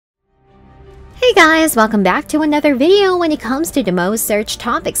Hey guys, welcome back to another video. When it comes to the most searched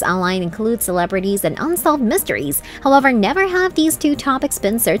topics online include celebrities and unsolved mysteries. However, never have these two topics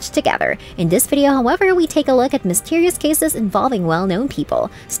been searched together. In this video, however, we take a look at mysterious cases involving well-known people.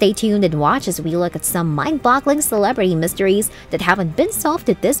 Stay tuned and watch as we look at some mind-boggling celebrity mysteries that haven't been solved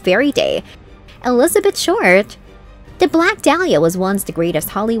to this very day. Elizabeth Short. The Black Dahlia was once the greatest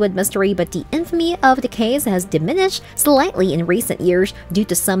Hollywood mystery, but the infamy of the case has diminished slightly in recent years due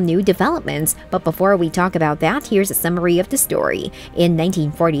to some new developments. But before we talk about that, here's a summary of the story. In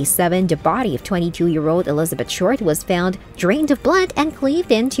 1947, the body of 22-year-old Elizabeth Short was found drained of blood and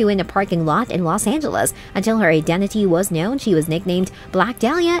cleaved into in a parking lot in Los Angeles. Until her identity was known, she was nicknamed Black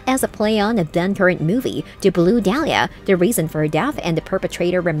Dahlia as a play on a then-current movie, The Blue Dahlia. The reason for her death and the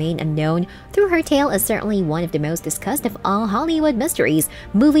perpetrator remain unknown. Through her tale is certainly one of the most discussed of all Hollywood mysteries.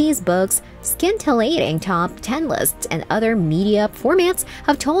 Movies, books, scintillating top 10 lists, and other media formats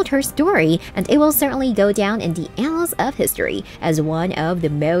have told her story, and it will certainly go down in the annals of history as one of the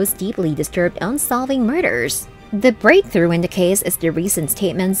most deeply disturbed unsolving murders. The breakthrough in the case is the recent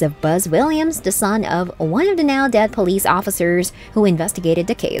statements of Buzz Williams, the son of one of the now-dead police officers who investigated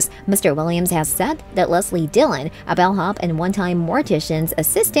the case. Mr. Williams has said that Leslie Dillon, a bellhop and one-time mortician's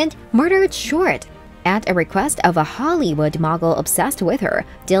assistant, murdered Short at a request of a Hollywood mogul obsessed with her.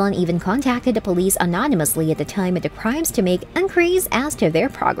 Dillon even contacted the police anonymously at the time of the crimes to make inquiries as to their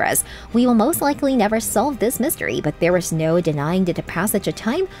progress. We will most likely never solve this mystery, but there is no denying that the passage of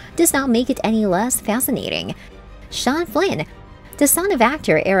time does not make it any less fascinating. Sean Flynn. The son of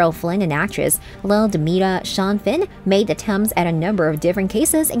actor Errol Flynn and actress Lil Demita Sean Finn made attempts at a number of different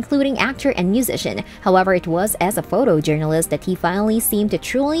cases, including actor and musician. However, it was as a photojournalist that he finally seemed to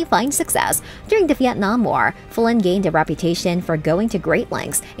truly find success. During the Vietnam War, Flynn gained a reputation for going to great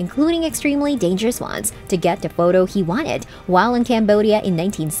lengths, including extremely dangerous ones, to get the photo he wanted. While in Cambodia in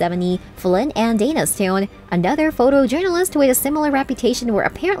 1970, Flynn and Dana Stone, another photojournalist with a similar reputation, were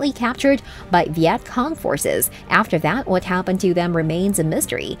apparently captured by Viet Cong forces. After that, what happened to them remains a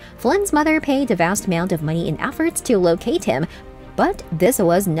mystery. Flynn's mother paid a vast amount of money in efforts to locate him, but this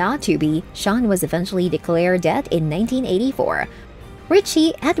was not to be. Sean was eventually declared dead in 1984.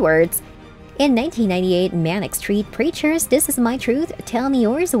 Richie Edwards. In 1998, Manic Street Preachers' This Is My Truth, Tell Me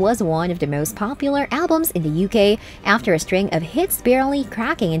Yours was one of the most popular albums in the UK. After a string of hits barely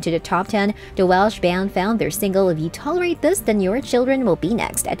cracking into the top 10, the Welsh band found their single If You Tolerate This, Then Your Children Will Be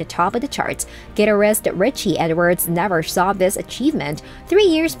Next at the top of the charts. Guitarist Richie Edwards never saw this achievement. 3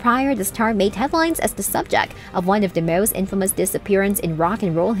 years prior, the star made headlines as the subject of one of the most infamous disappearances in rock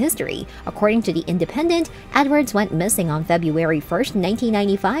and roll history. According to The Independent, Edwards went missing on February 1st,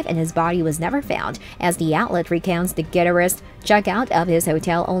 1995, and his body was never found. As the outlet recounts, the guitarist checked out of his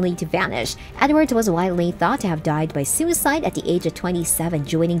hotel only to vanish. Edwards was widely thought to have died by suicide at the age of 27,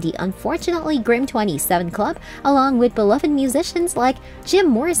 joining the unfortunately grim 27 Club, along with beloved musicians like Jim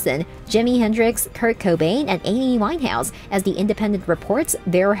Morrison, Jimi Hendrix, Kurt Cobain, and Amy Winehouse. As The Independent reports,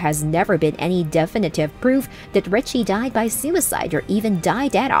 there has never been any definitive proof that Richie died by suicide or even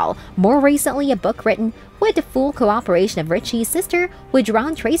died at all. More recently, a book written with the full cooperation of Richie's sister,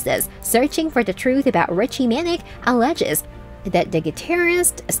 Withdrawn Traces, Searching for the Truth About Richie Manic, alleges that the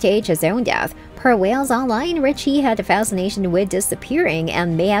guitarist staged his own death. Per Wales Online, Richie had a fascination with disappearing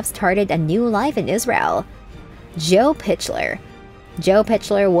and may have started a new life in Israel. Joe Pitchler. Joe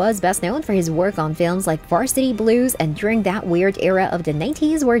Pitchler was best known for his work on films like Varsity Blues, and during that weird era of the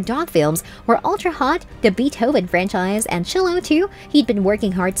 90s where dog films were ultra hot, the Beethoven franchise, and Chillo too, he'd been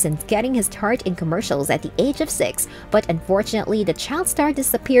working hard since getting his start in commercials at the age of 6. But unfortunately, the child star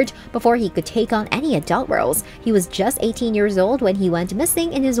disappeared before he could take on any adult roles. He was just 18 years old when he went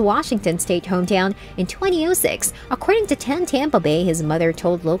missing in his Washington state hometown in 2006. According to 10 Tampa Bay, his mother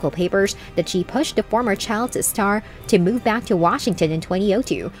told local papers that she pushed the former child star to move back to Washington in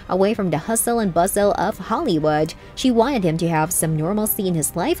 2002, away from the hustle and bustle of Hollywood. She wanted him to have some normalcy in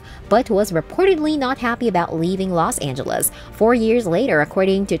his life, but was reportedly not happy about leaving Los Angeles. 4 years later,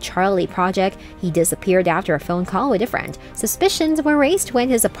 according to Charlie Project, he disappeared after a phone call with a friend. Suspicions were raised when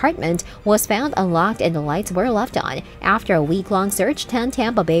his apartment was found unlocked and the lights were left on. After a week-long search, 10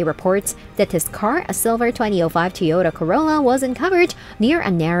 Tampa Bay reports that his car, a silver 2005 Toyota Corolla, was uncovered near a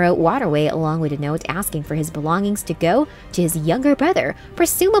narrow waterway, along with a note asking for his belongings to go to his younger brother.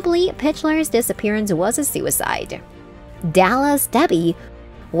 Presumably, Pitchler's disappearance was a suicide. Dallas Debbie.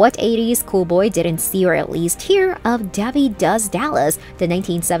 What 80s cool boy didn't see or at least hear of Debbie Does Dallas, the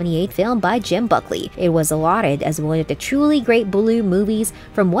 1978 film by Jim Buckley? It was allotted as one of the truly great blue movies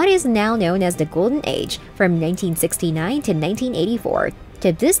from what is now known as the Golden Age, from 1969 to 1984.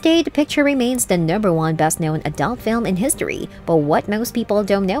 To this day, the picture remains the #1 best-known adult film in history, but what most people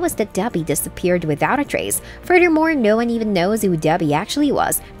don't know is that Debbie disappeared without a trace. Furthermore, no one even knows who Debbie actually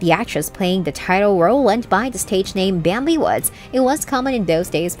was. The actress playing the title role went by the stage name Bambi Woods. It was common in those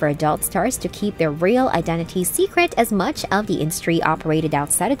days for adult stars to keep their real identity secret, as much of the industry operated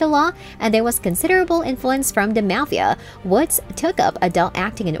outside of the law, and there was considerable influence from the mafia. Woods took up adult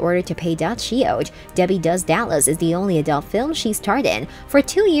acting in order to pay debts she owed. Debbie Does Dallas is the only adult film she starred in. For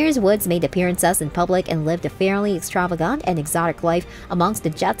 2 years, Woods made appearances in public and lived a fairly extravagant and exotic life amongst the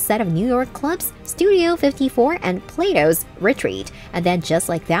jet set of New York clubs, Studio 54, and Plato's Retreat. And then just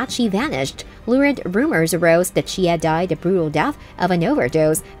like that, she vanished. Lurid rumors arose that she had died a brutal death of an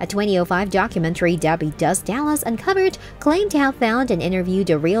overdose. A 2005 documentary, Debbie Does Dallas Uncovered, claimed to have found and interviewed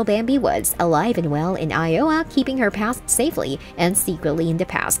the real Bambi Woods, alive and well in Iowa, keeping her past safely and secretly in the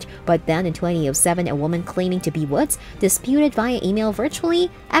past. But then in 2007, a woman claiming to be Woods disputed via email virtually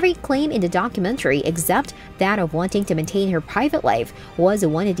every claim in the documentary except that of wanting to maintain her private life. Was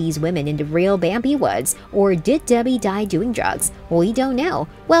one of these women in the real Bambi Woods, or did Debbie die doing drugs? We don't know.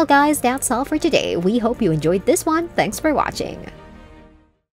 Well guys, that's all for today. We hope you enjoyed this one. Thanks for watching.